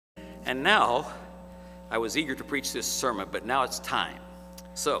And now, I was eager to preach this sermon, but now it's time.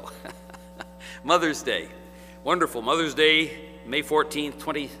 So, Mother's Day. Wonderful. Mother's Day, May 14th,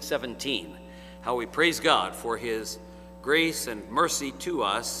 2017. How we praise God for his grace and mercy to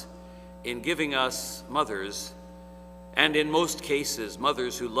us in giving us mothers, and in most cases,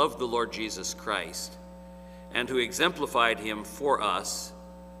 mothers who loved the Lord Jesus Christ and who exemplified him for us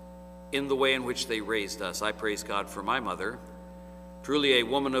in the way in which they raised us. I praise God for my mother. Truly a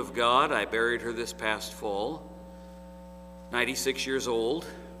woman of God. I buried her this past fall, 96 years old.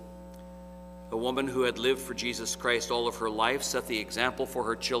 A woman who had lived for Jesus Christ all of her life, set the example for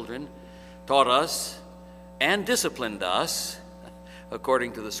her children, taught us and disciplined us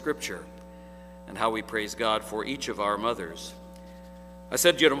according to the scripture, and how we praise God for each of our mothers. I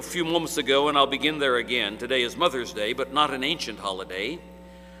said to you a few moments ago, and I'll begin there again, today is Mother's Day, but not an ancient holiday,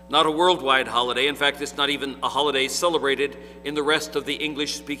 not a worldwide holiday. In fact, it's not even a holiday celebrated in the rest of the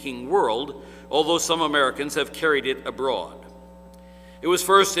English-speaking world, although some Americans have carried it abroad. It was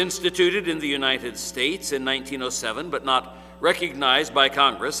first instituted in the United States in 1907, but not recognized by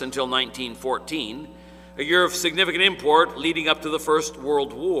Congress until 1914, a year of significant import leading up to the First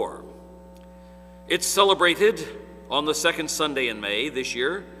World War. It's celebrated on the second Sunday in May this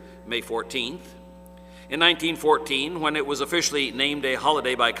year, May 14th. In 1914, when it was officially named a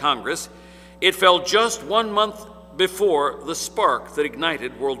holiday by Congress, it fell just 1 month before the spark that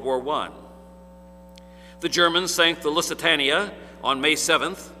ignited World War I. The Germans sank the Lusitania on May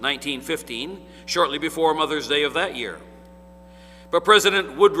 7th, 1915, shortly before Mother's Day of that year. But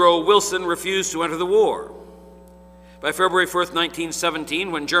President Woodrow Wilson refused to enter the war. By February 1st,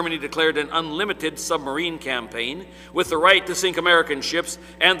 1917, when Germany declared an unlimited submarine campaign with the right to sink American ships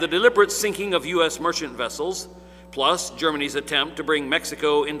and the deliberate sinking of U.S. merchant vessels, plus Germany's attempt to bring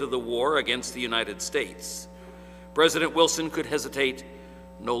Mexico into the war against the United States, President Wilson could hesitate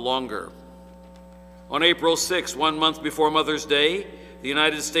no longer. On April 6, 1 month before Mother's Day, the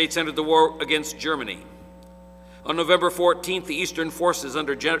United States entered the war against Germany. On November 14th, the Eastern forces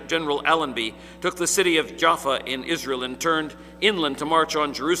under General Allenby took the city of Jaffa in Israel and turned inland to march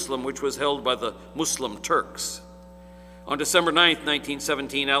on Jerusalem, which was held by the Muslim Turks. On December 9th,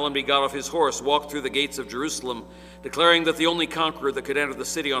 1917, Allenby got off his horse, walked through the gates of Jerusalem, declaring that the only conqueror that could enter the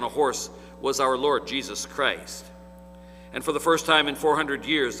city on a horse was our Lord Jesus Christ. And for the first time in 400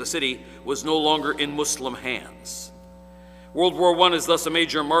 years, the city was no longer in Muslim hands. World War I is thus a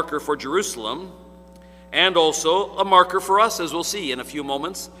major marker for Jerusalem, and also a marker for us, as we'll see in a few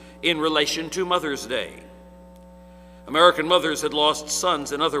moments, in relation to Mother's Day. American mothers had lost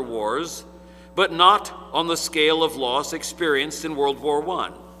sons in other wars, but not on the scale of loss experienced in World War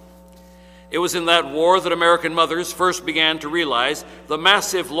I. It was in that war that American mothers first began to realize the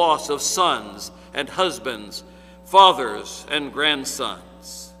massive loss of sons and husbands, fathers and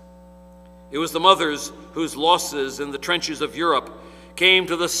grandsons. It was the mothers whose losses in the trenches of Europe came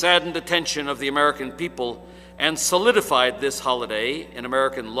to the saddened attention of the American people and solidified this holiday in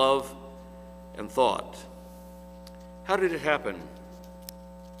American love and thought. How did it happen?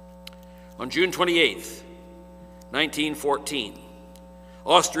 On June 28th, 1914,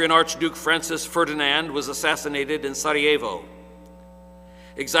 Austrian Archduke Francis Ferdinand was assassinated in Sarajevo.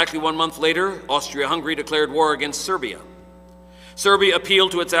 Exactly 1 month later, Austria-Hungary declared war against Serbia. Serbia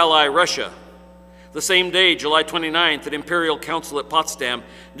appealed to its ally Russia. The same day, July 29th, an Imperial Council at Potsdam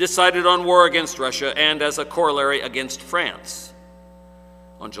decided on war against Russia and, as a corollary, against France.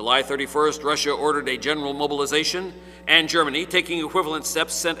 On July 31st, Russia ordered a general mobilization, and Germany, taking equivalent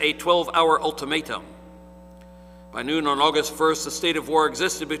steps, sent a 12-hour ultimatum. By noon on August 1st, a state of war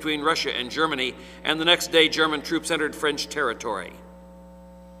existed between Russia and Germany, and the next day, German troops entered French territory.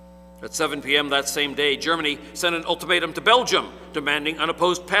 At 7 p.m. that same day, Germany sent an ultimatum to Belgium, demanding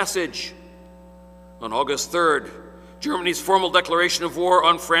unopposed passage. On August 3rd, Germany's formal declaration of war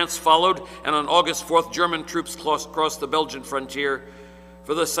on France followed, and on August 4th, German troops crossed the Belgian frontier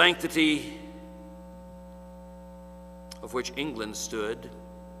for the sanctity of which England stood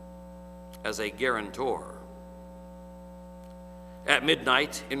as a guarantor. At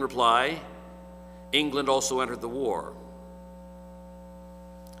midnight, in reply, England also entered the war.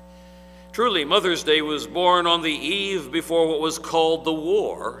 Truly, Mother's Day was born on the eve before what was called the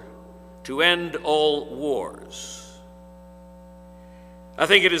war to end all wars. I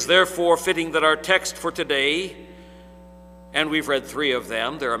think it is therefore fitting that our text for today, and we've read 3 of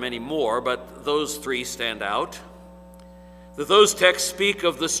them, there are many more, but those 3 stand out, that those texts speak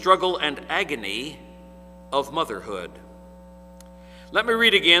of the struggle and agony of motherhood. Let me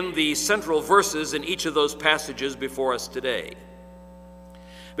read again the central verses in each of those passages before us today.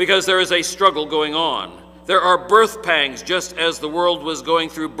 Because there is a struggle going on. There are birth pangs, just as the world was going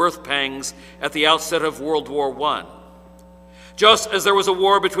through birth pangs at the outset of World War I. Just as there was a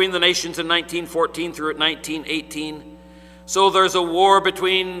war between the nations in 1914 through 1918, so there's a war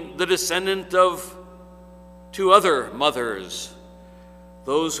between the descendant of two other mothers,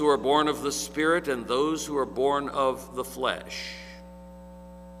 those who are born of the Spirit and those who are born of the flesh.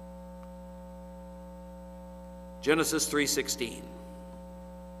 Genesis 3:16.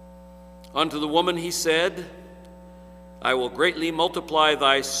 Unto the woman he said, I will greatly multiply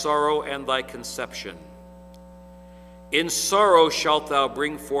thy sorrow and thy conception. In sorrow shalt thou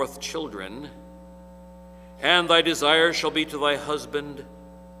bring forth children, and thy desire shall be to thy husband,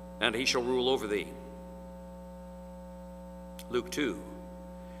 and he shall rule over thee. Luke 2.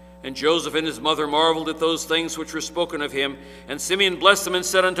 And Joseph and his mother marveled at those things which were spoken of him. And Simeon blessed them and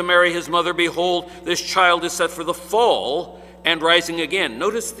said unto Mary his mother, Behold, this child is set for the fall and rising again.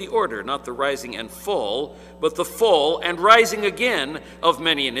 Notice the order, not the rising and fall, but the fall and rising again of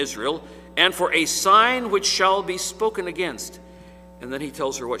many in Israel, and for a sign which shall be spoken against. And then he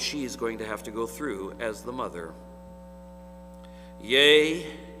tells her what she is going to have to go through as the mother. Yea,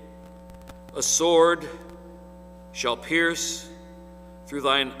 a sword shall pierce through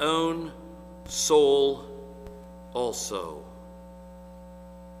thine own soul also,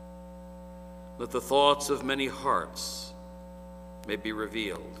 that the thoughts of many hearts may be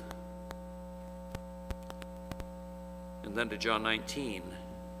revealed. And then to John 19,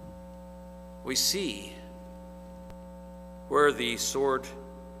 we see where the sword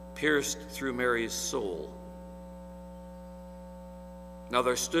pierced through Mary's soul. Now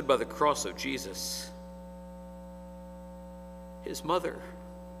there stood by the cross of Jesus his mother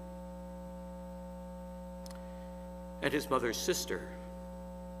and his mother's sister,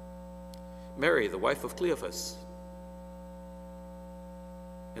 Mary, the wife of Cleophas,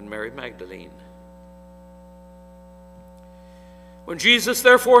 and Mary Magdalene. When Jesus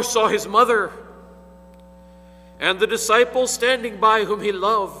therefore saw his mother and the disciple standing by whom he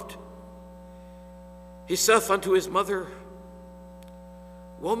loved, he saith unto his mother,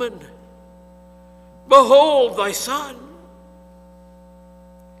 Woman, behold thy son.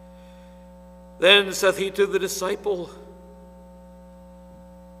 Then saith he to the disciple,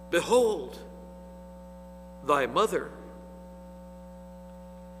 Behold thy mother.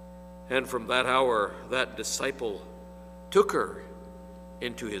 And from that hour that disciple took her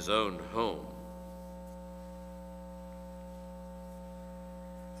into his own home.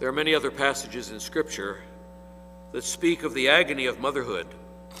 There are many other passages in Scripture that speak of the agony of motherhood.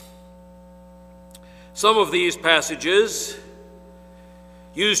 Some of these passages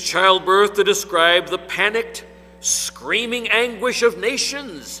use childbirth to describe the panicked, screaming anguish of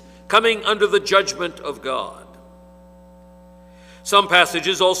nations coming under the judgment of God. Some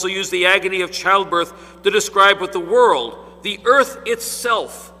passages also use the agony of childbirth to describe what the world, the earth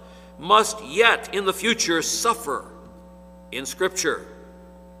itself, must yet in the future suffer in Scripture.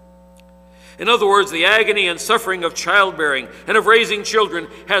 In other words, the agony and suffering of childbearing and of raising children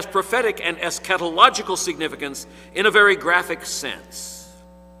has prophetic and eschatological significance in a very graphic sense.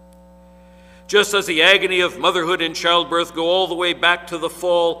 Just as the agony of motherhood and childbirth go all the way back to the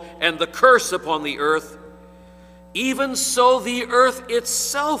fall and the curse upon the earth, even so the earth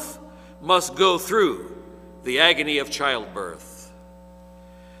itself must go through the agony of childbirth.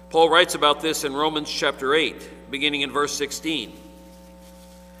 Paul writes about this in Romans chapter 8, beginning in verse 16.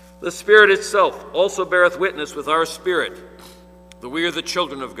 The Spirit itself also beareth witness with our spirit that we are the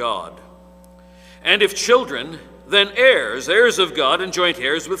children of God. And if children, then heirs, heirs of God and joint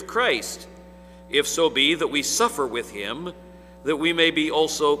heirs with Christ, if so be that we suffer with him, that we may be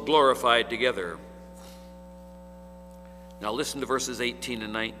also glorified together. Now listen to verses 18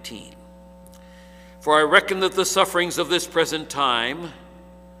 and 19. For I reckon that the sufferings of this present time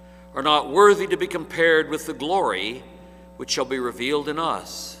are not worthy to be compared with the glory which shall be revealed in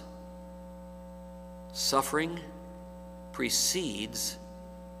us. Suffering precedes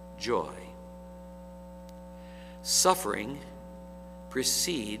joy. Suffering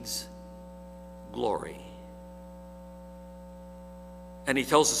precedes glory. And he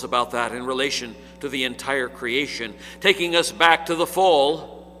tells us about that in relation to the entire creation, taking us back to the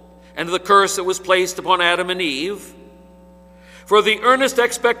fall and to the curse that was placed upon Adam and Eve. For the earnest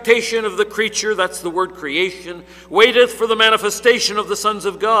expectation of the creature, that's the word creation, waiteth for the manifestation of the sons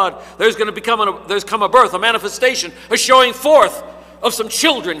of God. There's come a birth, a manifestation, a showing forth of some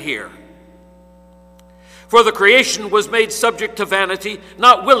children here. For the creation was made subject to vanity,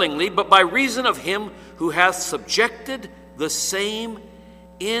 not willingly, but by reason of him who hath subjected the same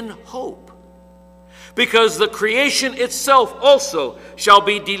in hope. Because the creation itself also shall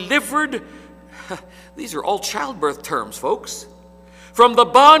be delivered These are all childbirth terms, folks. From the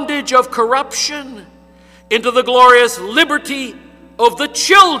bondage of corruption into the glorious liberty of the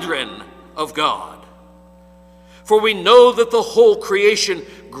children of God. For we know that the whole creation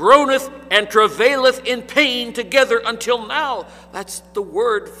groaneth and travaileth in pain together until now. That's the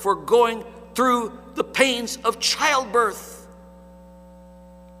word for going through the pains of childbirth.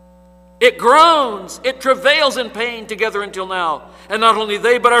 It groans, it travails in pain together until now. And not only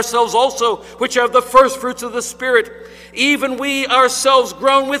they, but ourselves also, which have the first fruits of the Spirit, even we ourselves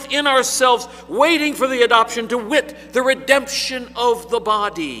groan within ourselves, waiting for the adoption, to wit, the redemption of the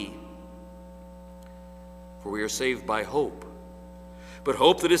body. For we are saved by hope. But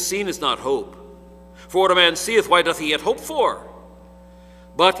hope that is seen is not hope. For what a man seeth, why doth he yet hope for?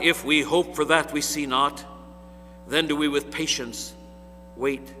 But if we hope for that we see not, then do we with patience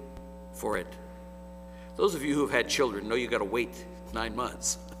wait for it. Those of you who have had children know you got to wait 9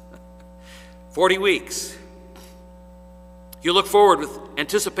 months. 40 weeks. You look forward with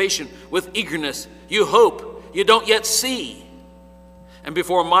anticipation, with eagerness. You hope. You don't yet see. And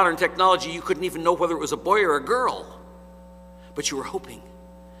before modern technology, you couldn't even know whether it was a boy or a girl. But you were hoping.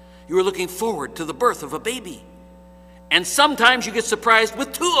 You were looking forward to the birth of a baby. And sometimes you get surprised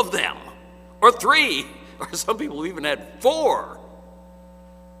with 2 of them, or 3, or some people even had 4.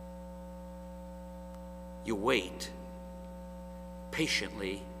 You wait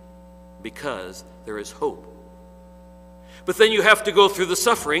patiently because there is hope. But then you have to go through the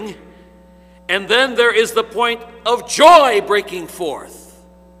suffering, and then there is the point of joy breaking forth.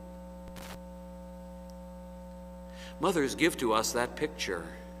 Mothers give to us that picture.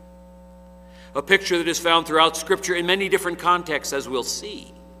 A picture that is found throughout Scripture in many different contexts, as we'll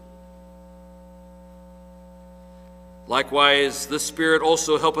see. Likewise, the Spirit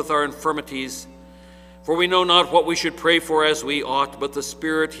also helpeth our infirmities, for we know not what we should pray for as we ought, but the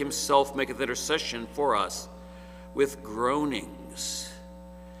Spirit himself maketh intercession for us with groanings.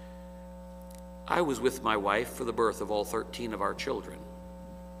 I was with my wife for the birth of all 13 of our children.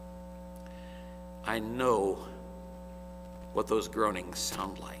 I know what those groanings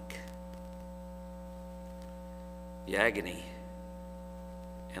sound like. The agony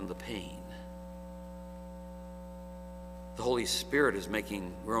and the pain. The Holy Spirit is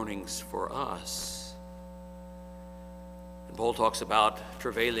making groanings for us. And Paul talks about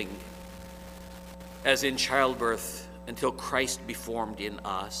travailing as in childbirth until Christ be formed in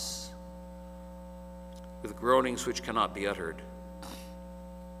us, with groanings which cannot be uttered.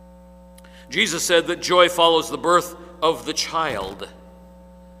 Jesus said that joy follows the birth of the child,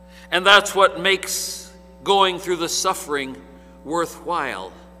 and that's what makes going through the suffering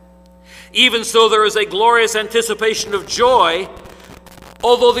worthwhile. Even so, there is a glorious anticipation of joy,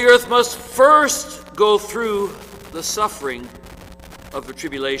 although the earth must first go through the suffering of the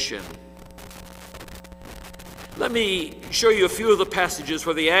tribulation. Let me show you a few of the passages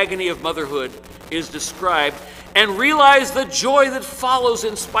where the agony of motherhood is described, and realize the joy that follows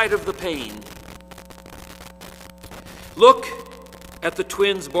in spite of the pain. Look at the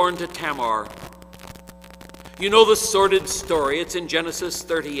twins born to Tamar. You know the sordid story. It's in Genesis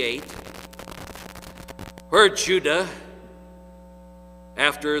 38, where Judah,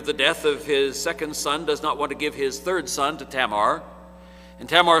 after the death of his second son, does not want to give his third son to Tamar. And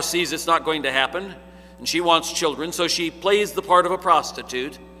Tamar sees it's not going to happen, and she wants children, so she plays the part of a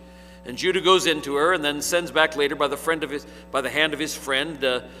prostitute. And Judah goes into her and then sends back later by the hand of his friend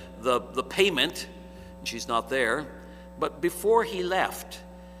the payment, and she's not there. But before he left,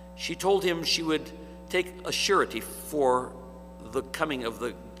 she told him she would take a surety for the coming of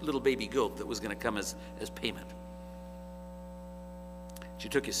the little baby goat that was going to come as payment. She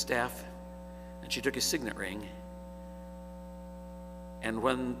took his staff, and she took his signet ring. And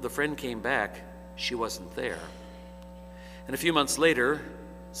when the friend came back, she wasn't there. And a few months later,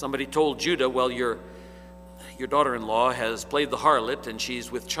 somebody told Judah, well, your daughter-in-law has played the harlot, and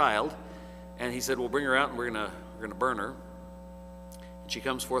she's with child. And he said, well, bring her out, and we're gonna burn her. And she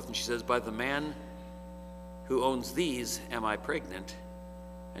comes forth, and she says, by the man who owns these am I pregnant.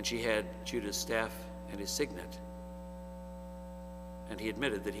 And she had Judah's staff and his signet. And he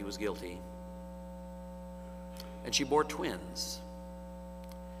admitted that he was guilty. And she bore twins.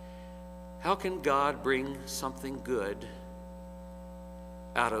 How can God bring something good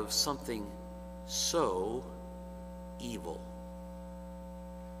out of something so evil?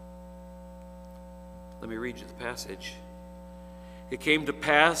 Let me read you the passage. It came to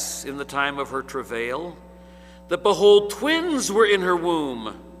pass in the time of her travail that, behold, twins were in her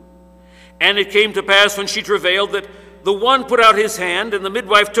womb. And it came to pass when she travailed that the one put out his hand, and the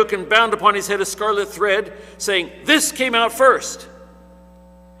midwife took and bound upon his head a scarlet thread, saying, this came out first.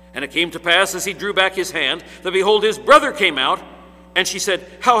 And it came to pass, as he drew back his hand, that behold, his brother came out, and she said,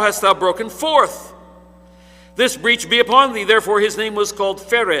 How hast thou broken forth? This breach be upon thee. Therefore his name was called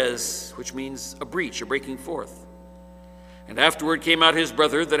Pharez, which means a breach, a breaking forth. And afterward came out his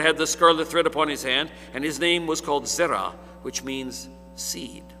brother that had the scarlet thread upon his hand, and his name was called Zerah, which means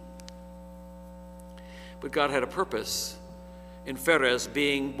seed. But God had a purpose in Pharez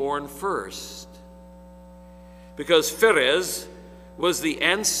being born first, because Pharez was the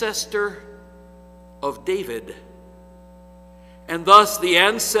ancestor of David, and thus the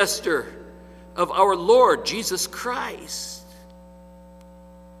ancestor of our Lord Jesus Christ.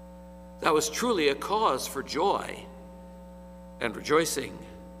 That was truly a cause for joy and rejoicing.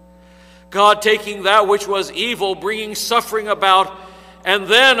 God taking that which was evil, bringing suffering about, and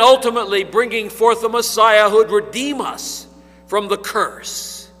then ultimately bringing forth the Messiah who would redeem us from the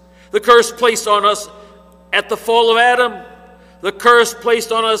curse. The curse placed on us at the fall of Adam, the curse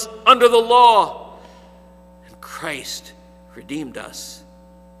placed on us under the law, and Christ redeemed us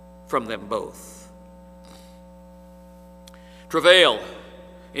from them both. Travail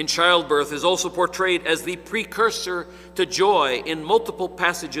in childbirth is also portrayed as the precursor to joy in multiple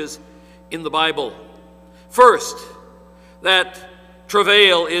passages in the Bible. First, that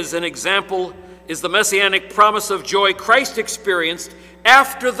travail is an example, is the messianic promise of joy Christ experienced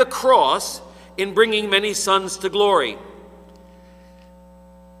after the cross in bringing many sons to glory.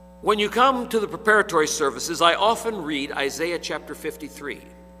 When you come to the preparatory services, I often read Isaiah chapter 53.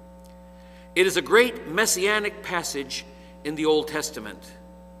 It is a great messianic passage in the Old Testament.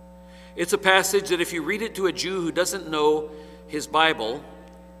 It's a passage that if you read it to a Jew who doesn't know his Bible,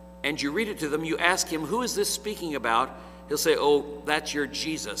 and you read it to them, you ask him, who is this speaking about? He'll say, oh, that's your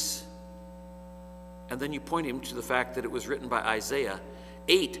Jesus. And then you point him to the fact that it was written by Isaiah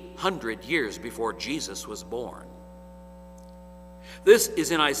 800 years before Jesus was born. This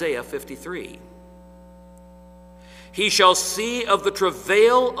is in Isaiah 53. He shall see of the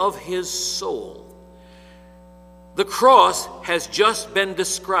travail of his soul. The cross has just been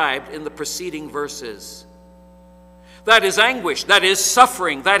described in the preceding verses. That is anguish, that is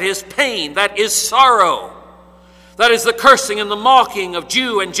suffering, that is pain, that is sorrow. That is the cursing and the mocking of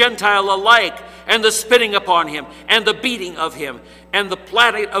Jew and Gentile alike, and the spitting upon him, and the beating of him, and the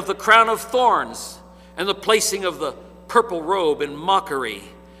plaiting of the crown of thorns, and the placing of the purple robe in mockery.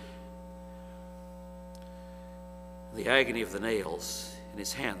 The agony of the nails in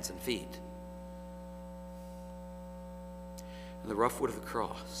his hands and feet. And the rough wood of the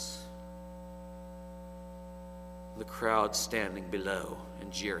cross. The crowd standing below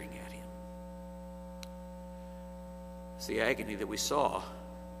and jeering at him. It's the agony that we saw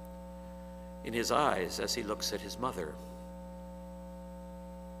in his eyes as he looks at his mother.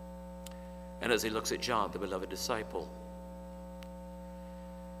 And as he looks at John, the beloved disciple.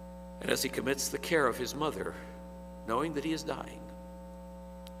 And as he commits the care of his mother, knowing that he is dying,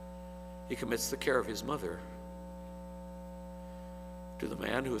 he commits the care of his mother to the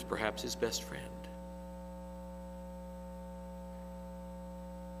man who is perhaps his best friend.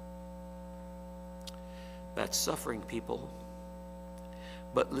 That's suffering, people.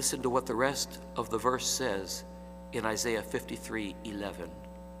 But listen to what the rest of the verse says in Isaiah 53:11.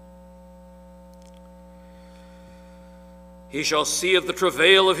 He shall see of the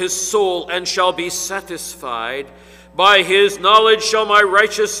travail of his soul and shall be satisfied. By his knowledge shall my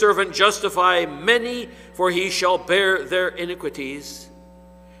righteous servant justify many, for he shall bear their iniquities.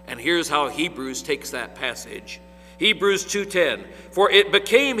 And here's how Hebrews takes that passage. Hebrews 2:10. For it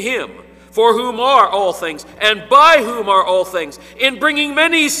became him, for whom are all things, and by whom are all things, in bringing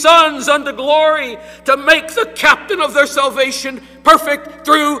many sons unto glory, to make the captain of their salvation perfect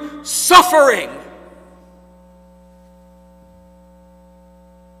through suffering.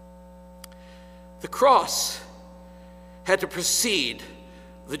 The cross had to precede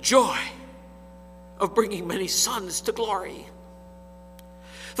the joy of bringing many sons to glory.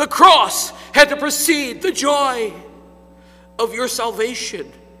 The cross had to precede the joy of your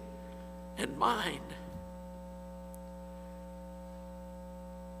salvation and mine.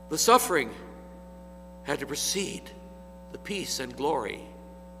 The suffering had to precede the peace and glory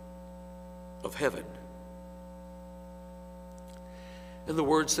of heaven. And the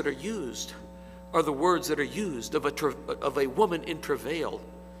words that are used are the words that are used of a woman in travail,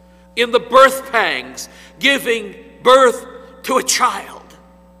 in the birth pangs, giving birth to a child.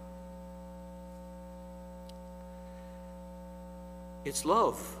 It's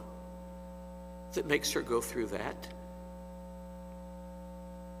love that makes her go through that.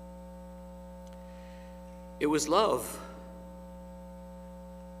 It was love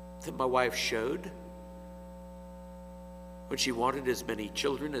that my wife showed when she wanted as many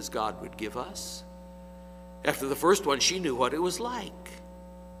children as God would give us. After the first one, she knew what it was like.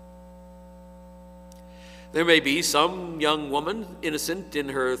 There may be some young woman, innocent in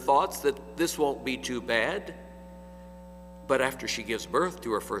her thoughts, that this won't be too bad. But after she gives birth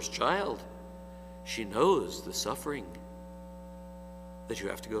to her first child, she knows the suffering that you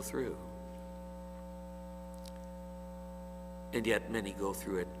have to go through. And yet many go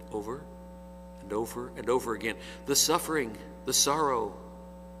through it over and over and over again. The suffering, the sorrow.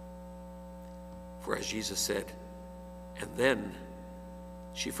 For as Jesus said, and then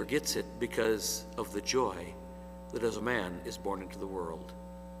she forgets it because of the joy that as a man is born into the world.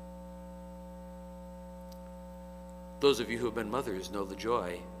 Those of you who have been mothers know the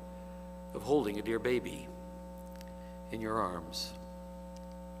joy of holding a dear baby in your arms.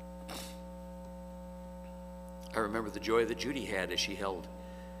 I remember the joy that Judy had as she held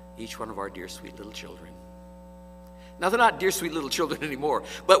each one of our dear sweet little children. Now, they're not dear sweet little children anymore,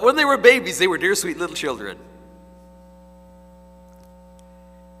 but when they were babies, they were dear sweet little children.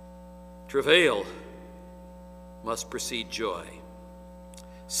 Travail must precede joy.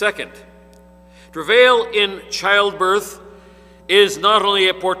 Second, travail in childbirth is not only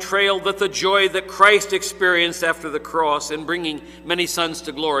a portrayal that the joy that Christ experienced after the cross in bringing many sons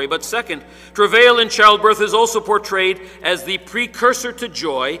to glory, but second, travail in childbirth is also portrayed as the precursor to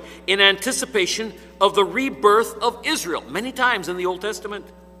joy in anticipation of the rebirth of Israel, many times in the Old Testament.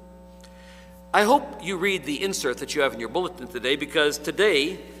 I hope you read the insert that you have in your bulletin today, because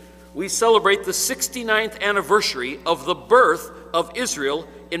today we celebrate the 69th anniversary of the birth of Israel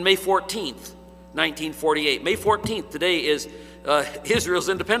in May 14th, 1948. May 14th today is Israel's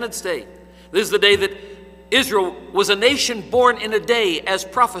Independence Day. This is the day that Israel was a nation born in a day as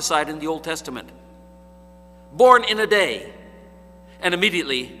prophesied in the Old Testament. Born in a day. And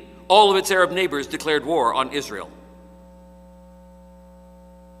immediately, all of its Arab neighbors declared war on Israel.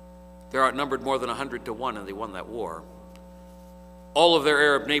 They're outnumbered more than 100 to 1, and they won that war. All of their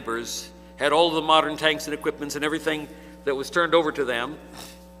Arab neighbors had all of the modern tanks and equipments and everything that was turned over to them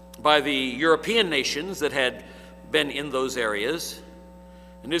by the European nations that had been in those areas.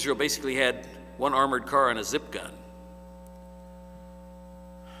 And Israel basically had one armored car and a zip gun.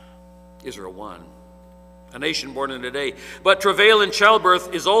 Israel won. A nation born in a day. But travail in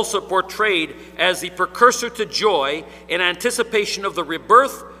childbirth is also portrayed as the precursor to joy in anticipation of the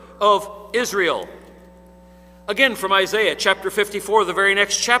rebirth of Israel. Again from Isaiah chapter 54, the very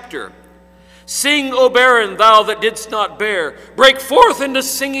next chapter. Sing, O barren, thou that didst not bear. Break forth into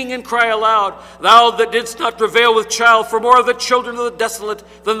singing and cry aloud, thou that didst not travail with child, for more are the children of the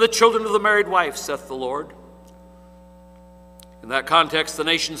desolate than the children of the married wife, saith the Lord. In that context, the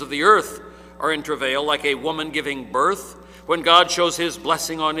nations of the earth are in travail, like a woman giving birth, when God shows his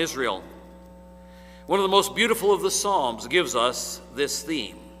blessing on Israel. One of the most beautiful of the Psalms gives us this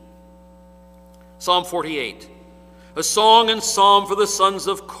theme. Psalm 48, a song and psalm for the sons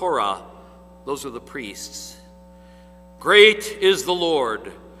of Korah. Those are the priests. Great is the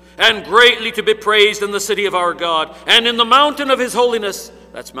Lord, and greatly to be praised in the city of our God, and in the mountain of his holiness.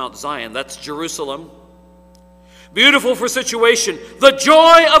 That's Mount Zion, that's Jerusalem. Beautiful for situation. The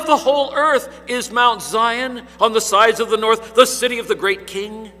joy of the whole earth is Mount Zion on the sides of the north, the city of the great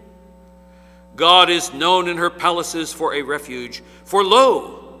king. God is known in her palaces for a refuge. For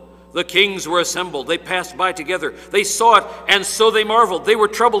lo, the kings were assembled. They passed by together. They saw it, and so they marveled. They were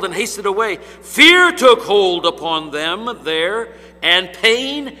troubled and hasted away. Fear took hold upon them there, and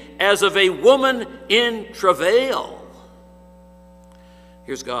pain as of a woman in travail.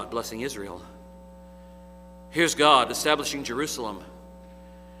 Here's God blessing Israel. Here's God establishing Jerusalem.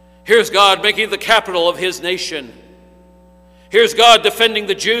 Here's God making it the capital of his nation. Here's God defending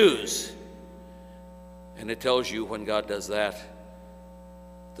the Jews. And it tells you when God does that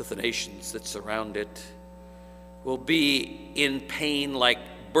the nations that surround it will be in pain like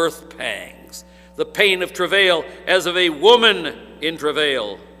birth pangs, the pain of travail as of a woman in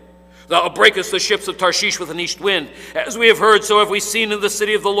travail. Thou breakest the ships of Tarshish with an east wind. As we have heard, so have we seen in the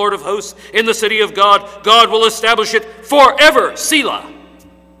city of the Lord of hosts, in the city of God. God will establish it forever, Selah.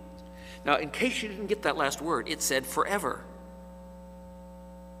 Now, in case you didn't get that last word, it said forever.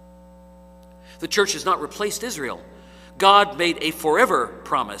 The church has not replaced Israel. God made a forever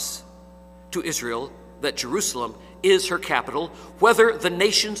promise to Israel that Jerusalem is her capital, whether the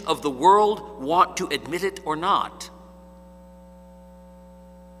nations of the world want to admit it or not.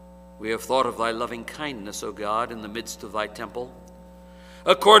 We have thought of thy loving kindness, O God, in the midst of thy temple.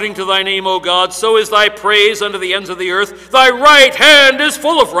 According to thy name, O God, so is thy praise unto the ends of the earth. Thy right hand is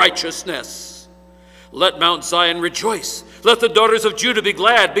full of righteousness. Let Mount Zion rejoice. Let the daughters of Judah be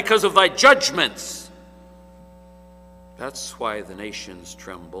glad because of thy judgments. That's why the nations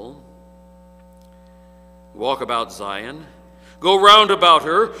tremble. Walk about Zion, go round about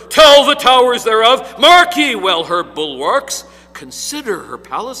her, tell the towers thereof, mark ye well her bulwarks, consider her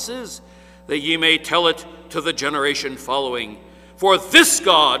palaces, that ye may tell it to the generation following. For this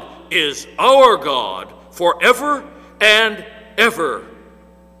God is our God forever and ever.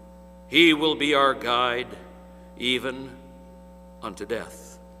 He will be our guide even unto death.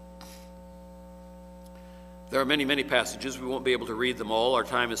 There are many, many passages. We won't be able to read them all. Our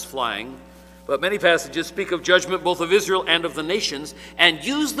time is flying. But many passages speak of judgment both of Israel and of the nations and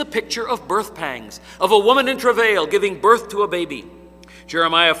use the picture of birth pangs, of a woman in travail giving birth to a baby.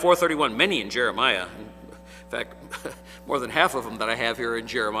 Jeremiah 4:31, many in Jeremiah. In fact, more than half of them that I have here in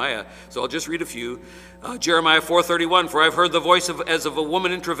Jeremiah. So I'll just read a few. Jeremiah 4:31, for I've heard the voice as of a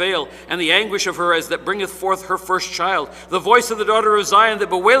woman in travail, and the anguish of her as that bringeth forth her first child. The voice of the daughter of Zion that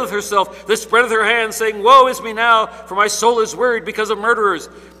bewaileth herself, that spreadeth her hands, saying, Woe is me now, for my soul is wearied because of murderers.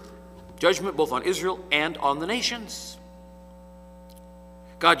 Judgment both on Israel and on the nations.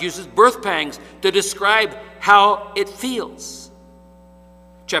 God uses birth pangs to describe how it feels.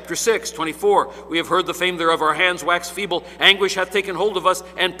 Chapter 6:24, we have heard the fame thereof, our hands wax feeble, anguish hath taken hold of us,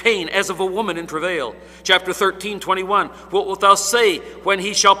 and pain as of a woman in travail. Chapter 13:21, what wilt thou say when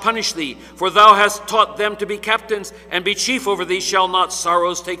he shall punish thee? For thou hast taught them to be captains, and be chief over thee. Shall not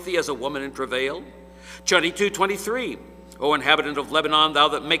sorrows take thee as a woman in travail? 22:23, O inhabitant of Lebanon, thou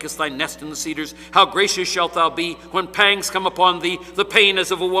that makest thy nest in the cedars, how gracious shalt thou be when pangs come upon thee, the pain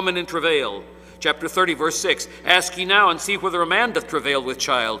as of a woman in travail. Chapter 30, verse 6, ask ye now and see whether a man doth travail with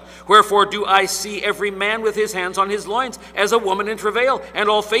child. Wherefore do I see every man with his hands on his loins as a woman in travail, and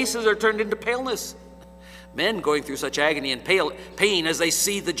all faces are turned into paleness. Men going through such agony and pain as they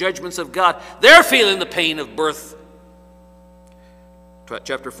see the judgments of God, they're feeling the pain of birth.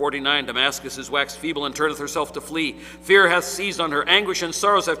 Chapter 49, Damascus is waxed feeble and turneth herself to flee. Fear hath seized on her, anguish and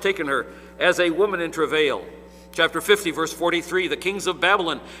sorrows have taken her, as a woman in travail. Chapter 50, verse 43, the kings of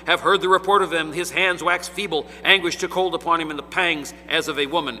Babylon have heard the report of them. His hands wax feeble, anguish took hold upon him, and the pangs as of a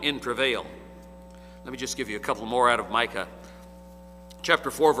woman in travail. Let me just give you a couple more out of Micah. Chapter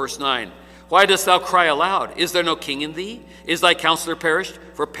 4, verse 9, why dost thou cry aloud? Is there no king in thee? Is thy counselor perished?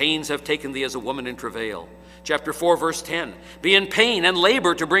 For pains have taken thee as a woman in travail. Chapter 4, verse 10, be in pain and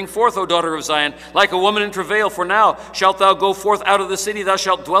labor to bring forth, O daughter of Zion, like a woman in travail. For now shalt thou go forth out of the city, thou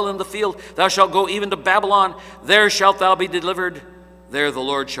shalt dwell in the field, thou shalt go even to Babylon. There shalt thou be delivered. There the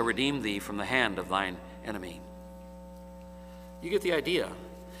Lord shall redeem thee from the hand of thine enemy. You get the idea.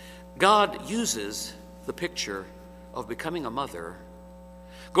 God uses the picture of becoming a mother,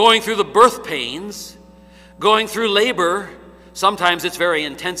 going through the birth pains, going through labor. Sometimes it's very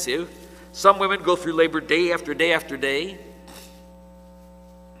intensive. Some women go through labor day after day after day,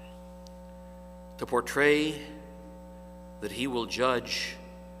 to portray that he will judge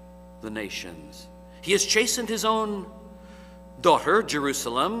the nations. He has chastened his own daughter,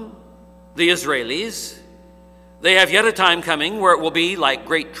 Jerusalem, the Israelis. They have yet a time coming where it will be like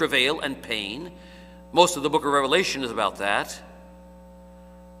great travail and pain. Most of the book of Revelation is about that.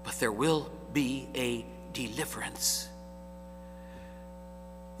 But there will be a deliverance.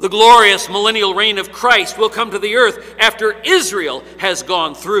 The glorious millennial reign of Christ will come to the earth after Israel has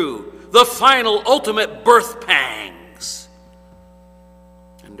gone through the final ultimate birth pangs.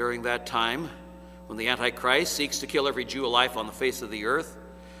 And during that time, when the Antichrist seeks to kill every Jew alive on the face of the earth,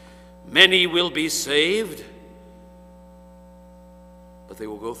 many will be saved, but they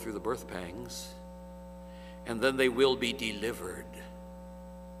will go through the birth pangs, and then they will be delivered.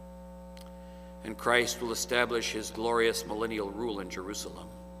 And Christ will establish his glorious millennial rule in Jerusalem.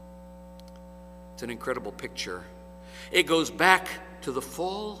 It's an incredible picture. It goes back to the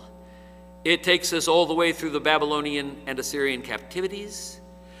fall. It takes us all the way through the Babylonian and Assyrian captivities.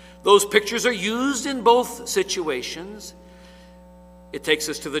 Those pictures are used in both situations. It takes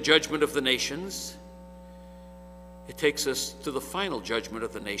us to the judgment of the nations. It takes us to the final judgment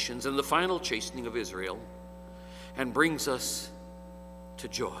of the nations and the final chastening of Israel, and brings us to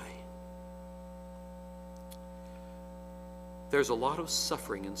joy. There's a lot of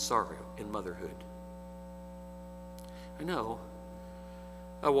suffering and sorrow in motherhood. I know.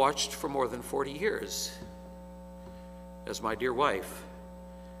 I watched for more than 40 years as my dear wife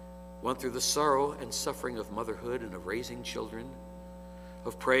went through the sorrow and suffering of motherhood and of raising children,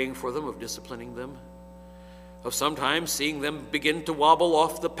 of praying for them, of disciplining them, of sometimes seeing them begin to wobble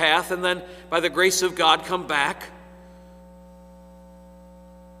off the path and then, by the grace of God, come back.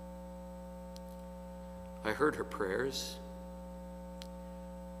 I heard her prayers,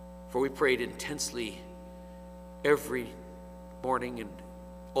 for we prayed intensely every morning and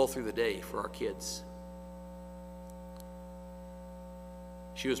all through the day for our kids.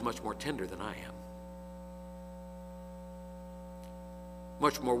 she was much more tender than I am.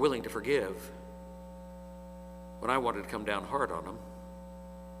 Much more willing to forgive when I wanted to come down hard on them.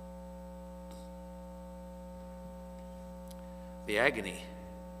 The agony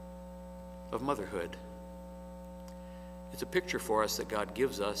of motherhood. It's a picture for us that God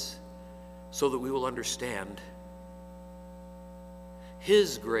gives us so that we will understand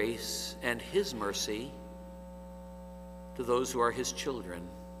His grace and His mercy to those who are His children,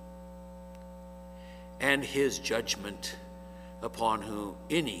 and His judgment upon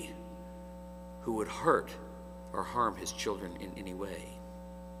any who would hurt or harm His children in any way.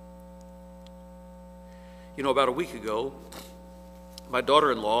 You know, about a week ago, my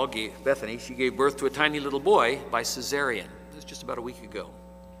daughter-in-law, Bethany, she gave birth to a tiny little boy by cesarean. It was just about a week ago.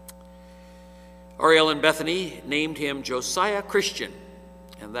 Ariel and Bethany named him Josiah Christian,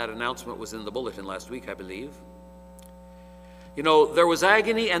 and that announcement was in the bulletin last week, I believe. You know, there was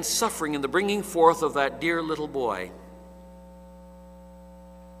agony and suffering in the bringing forth of that dear little boy.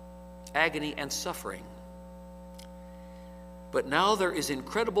 Agony and suffering. But now there is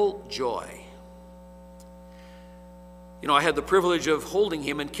incredible joy. You know, I had the privilege of holding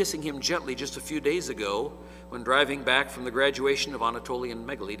him and kissing him gently just a few days ago when driving back from the graduation of Anatolian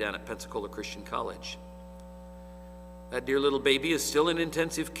Megali down at Pensacola Christian College. That dear little baby is still in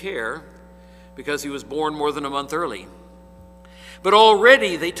intensive care because he was born more than a month early. But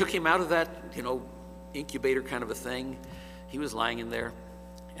already they took him out of that, incubator kind of a thing. He was lying in there,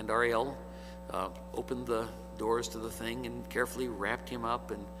 and Ariel opened the doors to the thing and carefully wrapped him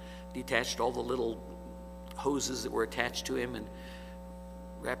up and detached all the little hoses that were attached to him and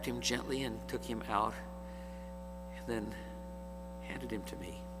wrapped him gently and took him out and then handed him to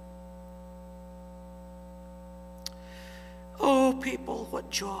me. Oh, people, what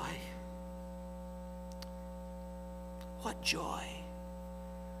joy. What joy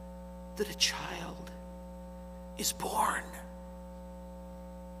that a child is born.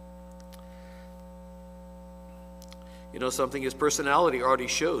 You know something? His personality already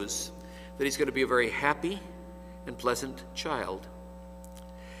shows that he's going to be a very happy and pleasant child.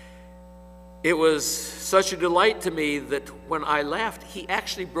 It was such a delight to me that when I laughed, he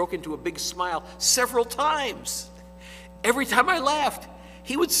actually broke into a big smile several times. Every time I laughed,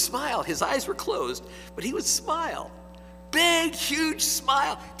 he would smile. His eyes were closed, but he would smile. Big, huge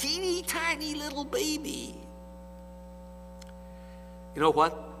smile. Teeny, tiny little baby. You know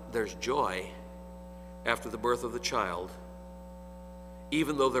what? There's joy after the birth of the child,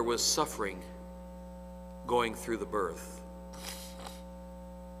 even though there was suffering going through the birth.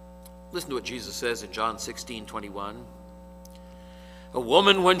 Listen to what Jesus says in John 16:21. A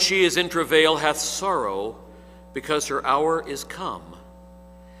woman, when she is in travail, hath sorrow, because her hour is come.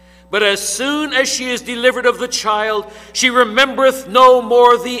 But as soon as she is delivered of the child, she remembereth no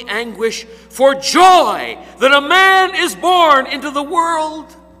more the anguish for joy that a man is born into the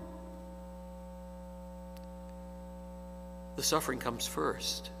world. The suffering comes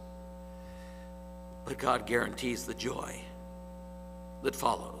first, but God guarantees the joy that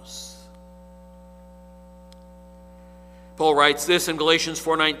follows. Paul writes this in Galatians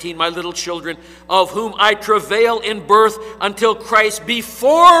 4:19, my little children, of whom I travail in birth until Christ be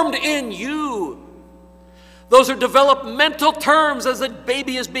formed in you. Those are developmental terms as a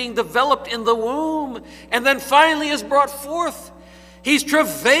baby is being developed in the womb and then finally is brought forth. He's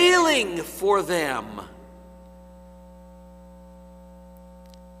travailing for them.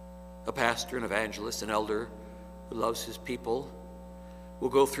 A pastor, an evangelist, an elder who loves his people will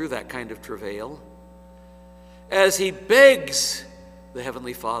go through that kind of travail as he begs the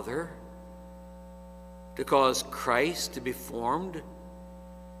Heavenly Father to cause Christ to be formed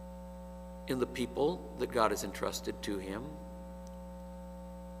in the people that God has entrusted to him.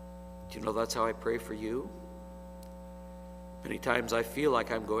 Do you know that's how I pray for you? Many times I feel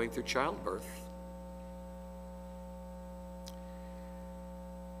like I'm going through childbirth.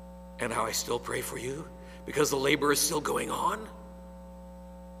 And how I still pray for you because the labor is still going on.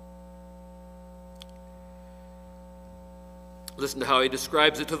 Listen to how he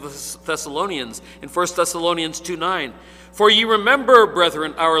describes it to the Thessalonians in 1 Thessalonians 2:9. For ye remember,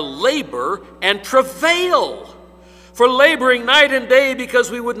 brethren, our labor and travail. For laboring night and day, because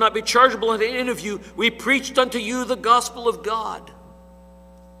we would not be chargeable unto any of you, we preached unto you the gospel of God.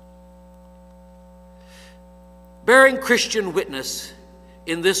 Bearing Christian witness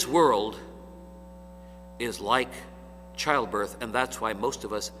in this world is like childbirth, and that's why most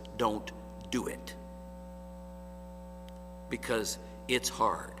of us don't do it. Because it's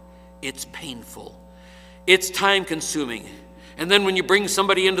hard, it's painful, it's time-consuming, and then when you bring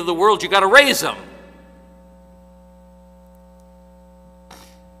somebody into the world, you got to raise them.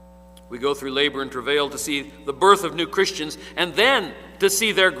 We go through labor and travail to see the birth of new Christians and then to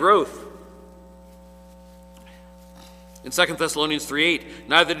see their growth. In 2 Thessalonians 3:8,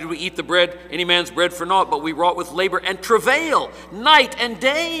 neither did we eat the bread, any man's bread for naught, but we wrought with labor and travail night and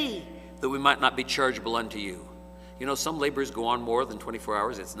day, that we might not be chargeable unto you. You know, some labors go on more than 24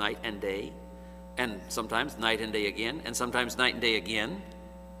 hours. It's night and day, and sometimes night and day again, and sometimes night and day again.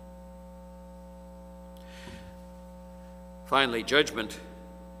 Finally, judgment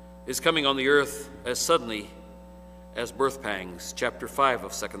is coming on the earth as suddenly as birth pangs. Chapter 5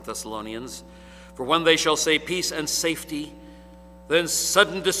 of 2 Thessalonians. For when they shall say peace and safety, then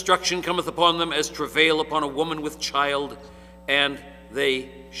sudden destruction cometh upon them as travail upon a woman with child, and they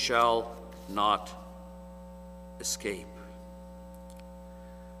shall not escape.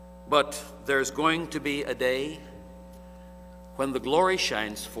 But there's going to be a day when the glory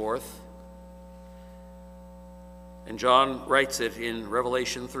shines forth, and John writes it in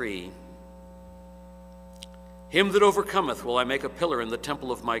Revelation 3. Him that overcometh will I make a pillar in the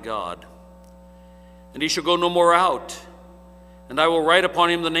temple of my God, and he shall go no more out. And I will write upon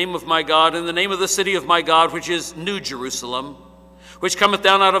him the name of my God, and the name of the city of my God, which is New Jerusalem, which cometh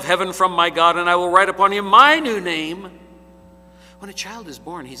down out of heaven from my God, and I will write upon him my new name. When a child is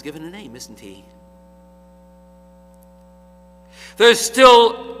born, he's given a name, isn't he? There's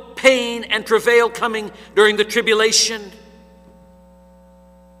still pain and travail coming during the tribulation,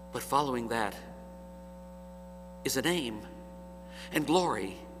 but following that is a name and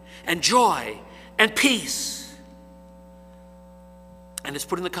glory and joy and peace. And it's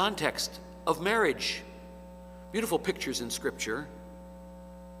put in the context of marriage. Beautiful pictures in Scripture,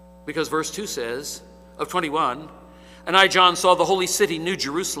 because verse 2 says, of 21, and I, John, saw the holy city, New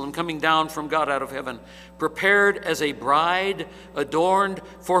Jerusalem, coming down from God out of heaven, prepared as a bride adorned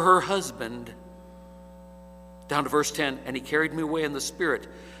for her husband. Down to verse 10, and he carried me away in the Spirit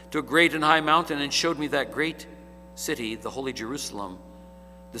to a great and high mountain, and showed me that great city, the holy Jerusalem,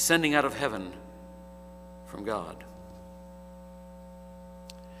 descending out of heaven from God.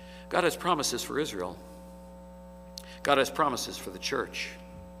 God has promises for Israel. God has promises for the church.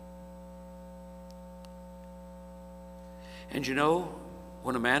 And you know,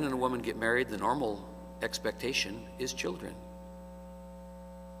 when a man and a woman get married, the normal expectation is children.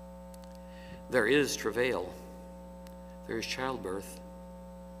 There is travail. There is childbirth.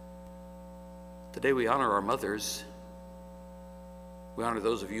 Today we honor our mothers. We honor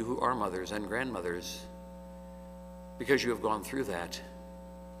those of you who are mothers and grandmothers, because you have gone through that.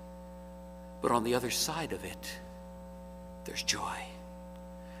 But on the other side of it, there's joy.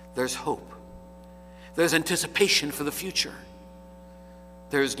 There's hope. There's anticipation for the future.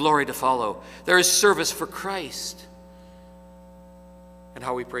 There is glory to follow. There is service for Christ. And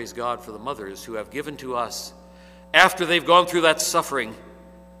how we praise God for the mothers who have given to us, after they've gone through that suffering,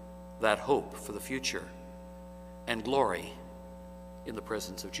 that hope for the future and glory in the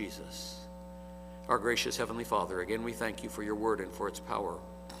presence of Jesus. Our gracious Heavenly Father, again we thank you for your word and for its power.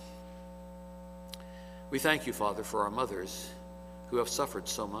 We thank you, Father, for our mothers who have suffered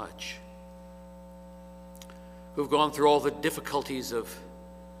so much, who have gone through all the difficulties of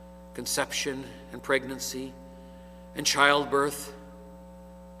conception and pregnancy and childbirth.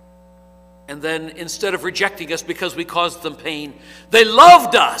 And then instead of rejecting us because we caused them pain, they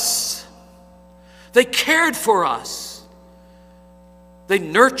loved us. They cared for us. They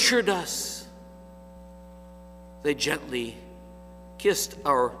nurtured us. They gently kissed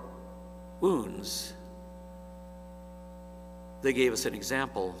our wounds. They gave us an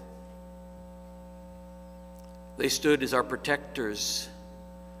example. They stood as our protectors.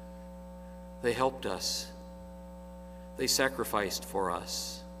 They helped us. They sacrificed for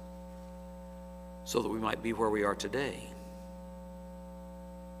us so that we might be where we are today.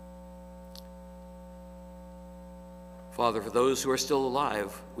 Father, for those who are still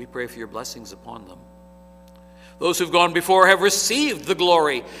alive, we pray for your blessings upon them. Those who've gone before have received the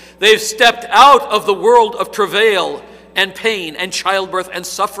glory. They've stepped out of the world of travail and pain and childbirth and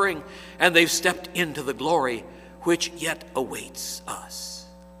suffering, and they've stepped into the glory which yet awaits us.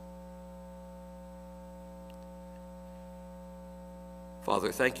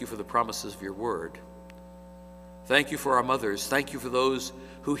 Father, thank you for the promises of your word. Thank you for our mothers. Thank you for those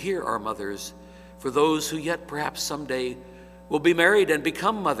who hear our mothers, for those who yet perhaps someday will be married and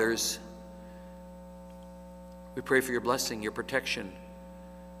become mothers. We pray for your blessing, your protection,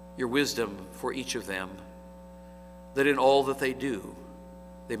 your wisdom for each of them, that in all that they do,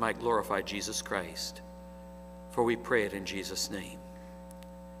 they might glorify Jesus Christ. For we pray it in Jesus' name.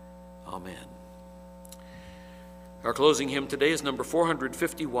 Amen. Our closing hymn today is number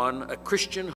 451, A Christian